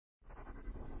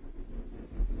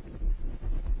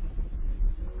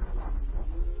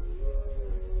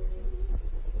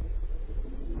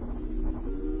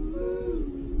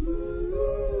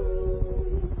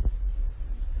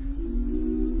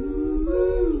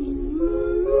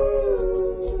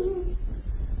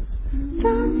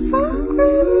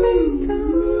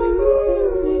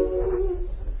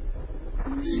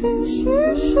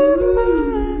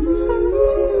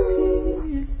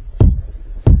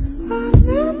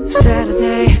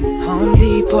Saturday, Home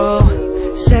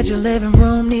Depot. Said your living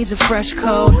room needs a fresh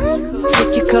coat.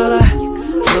 Pick your color,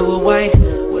 blue or white,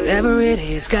 whatever it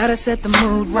is, gotta set the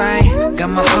mood right. Got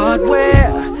my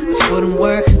hardware, let's put in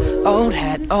work. Old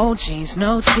hat, old jeans,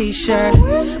 no t-shirt.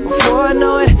 Before I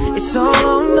know it, it's all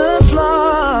on the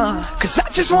floor. Cause I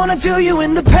just wanna do you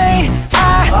in the paint.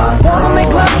 I wanna make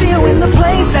love to you in the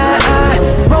place.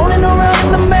 I rolling around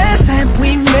in the mess that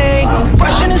we made,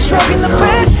 brushing and stroking the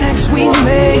best sex we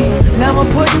made. Now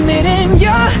I'm putting it in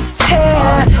your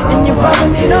hair, and you're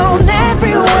rubbing it on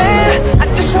everywhere. I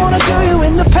just wanna do you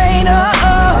in the paint.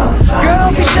 Girl,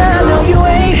 don't be shy, I know you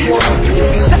ain't.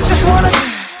 Cause I just wanna.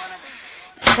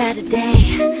 Saturday,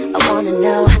 I wanna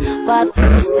know why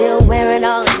you're still wearing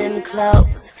all of them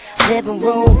clothes. Living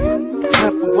room,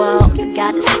 purple walls,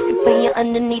 got a secret for you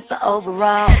underneath the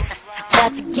overalls.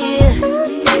 About to give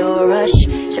you a rush,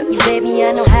 show you baby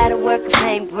I know how to work a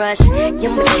paintbrush.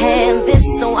 You're my canvas,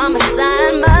 so I'ma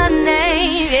sign my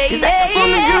name. Cause I just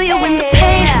wanna do you in the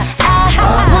paint. I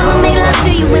wanna make love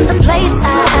to you in the place.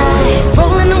 I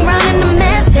rolling around in the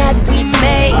mess that we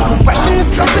made, brushing and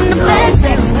stroking the best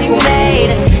sex we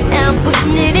made. Now I'm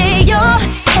putting it in your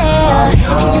hair,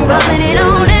 and you're rubbing it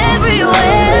on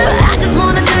everywhere. I just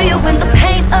wanna do you in the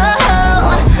paint.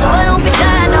 But don't be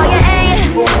shy, no you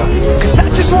ain't. Cause I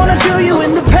just wanna do you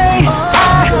in the paint.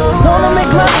 I wanna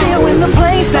make love to you in the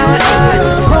place. I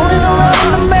rolling around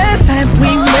in the mess that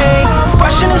we made,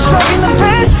 brushing and stroking the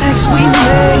best sex we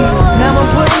made. Now I'm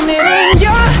putting it in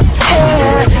your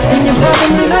hair, and you're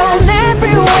rubbing it on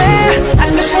everywhere. I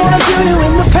just wanna do you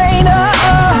in the paint.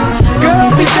 Girl,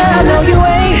 don't be shy, I know you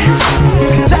ain't.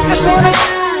 Cause I just wanna.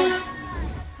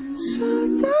 So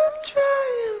don't try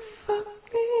and fuck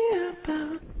me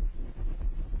about.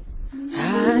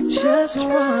 I just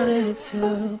wanted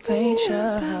to paint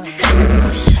your house.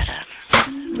 Shut up.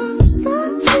 I'm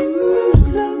starting to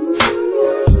love you.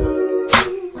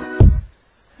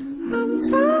 I'm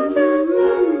tired of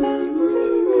loving.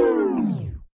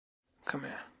 Come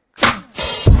here.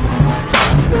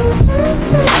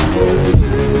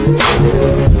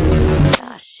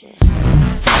 Oh shit.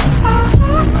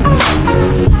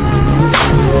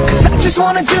 Cause I just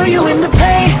wanna do you in the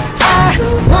paint. I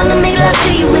wanna make love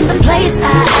to you in the place. I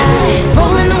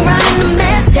rolling around in the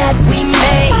mess that we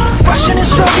made, brushing and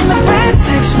stroking the best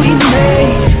sex we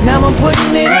made. Now I'm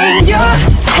putting it in your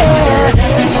hair,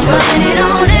 and you're rubbing it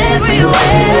on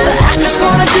everywhere. I just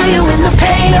wanna do you in the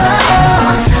paint.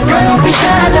 Girl, don't be shy,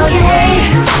 I know you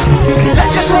hate. Cause I